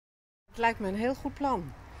Het lijkt me een heel goed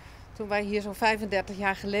plan. Toen wij hier zo'n 35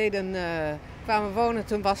 jaar geleden kwamen wonen,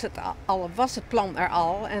 toen was het plan er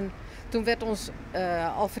al. En toen werd ons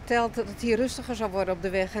al verteld dat het hier rustiger zou worden op de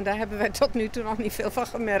weg. En daar hebben wij tot nu toe nog niet veel van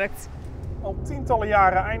gemerkt. Al tientallen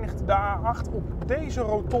jaren eindigt de A8 op deze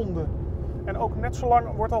rotonde. En ook net zo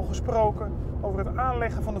lang wordt al gesproken over het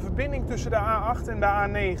aanleggen van de verbinding tussen de A8 en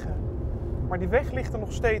de A9. Maar die weg ligt er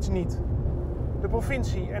nog steeds niet. De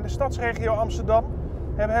provincie en de Stadsregio Amsterdam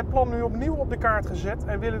hebben het plan nu opnieuw op de kaart gezet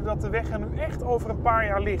en willen dat de weg er nu echt over een paar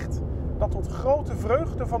jaar ligt. Dat tot grote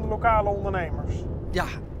vreugde van de lokale ondernemers. Ja,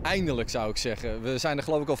 eindelijk zou ik zeggen. We zijn er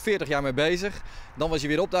geloof ik al 40 jaar mee bezig. Dan was je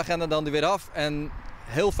weer op de agenda, dan er weer af. En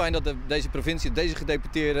heel fijn dat deze provincie, deze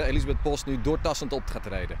gedeputeerde Elisabeth Post nu doortassend op gaat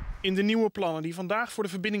treden. In de nieuwe plannen die vandaag voor de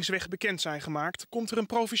verbindingsweg bekend zijn gemaakt, komt er een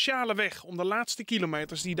provinciale weg om de laatste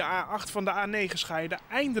kilometers die de A8 van de A9 scheiden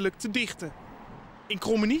eindelijk te dichten. In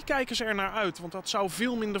Krommenie kijken ze er naar uit, want dat zou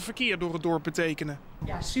veel minder verkeer door het dorp betekenen.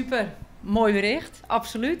 Ja, super. Mooi bericht.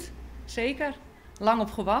 Absoluut. Zeker. Lang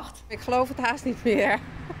op gewacht. Ik geloof het haast niet meer.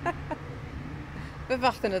 We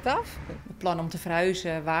wachten het af. Het plan om te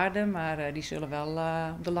verhuizen waarden, maar die zullen wel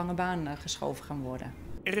op de lange baan geschoven gaan worden.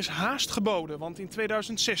 Er is haast geboden, want in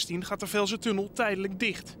 2016 gaat de Velsertunnel tijdelijk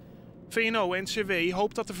dicht. VNO-NCW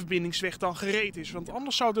hoopt dat de verbindingsweg dan gereed is, want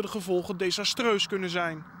anders zouden de gevolgen desastreus kunnen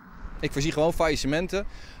zijn. Ik voorzie gewoon faillissementen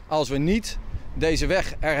als we niet deze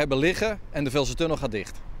weg er hebben liggen en de Velsertunnel gaat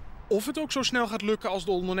dicht. Of het ook zo snel gaat lukken als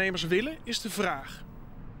de ondernemers willen, is de vraag.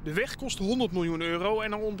 De weg kost 100 miljoen euro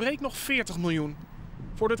en er ontbreekt nog 40 miljoen.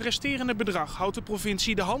 Voor het resterende bedrag houdt de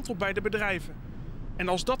provincie de hand op bij de bedrijven. En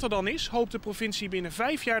als dat er dan is, hoopt de provincie binnen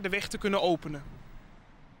 5 jaar de weg te kunnen openen.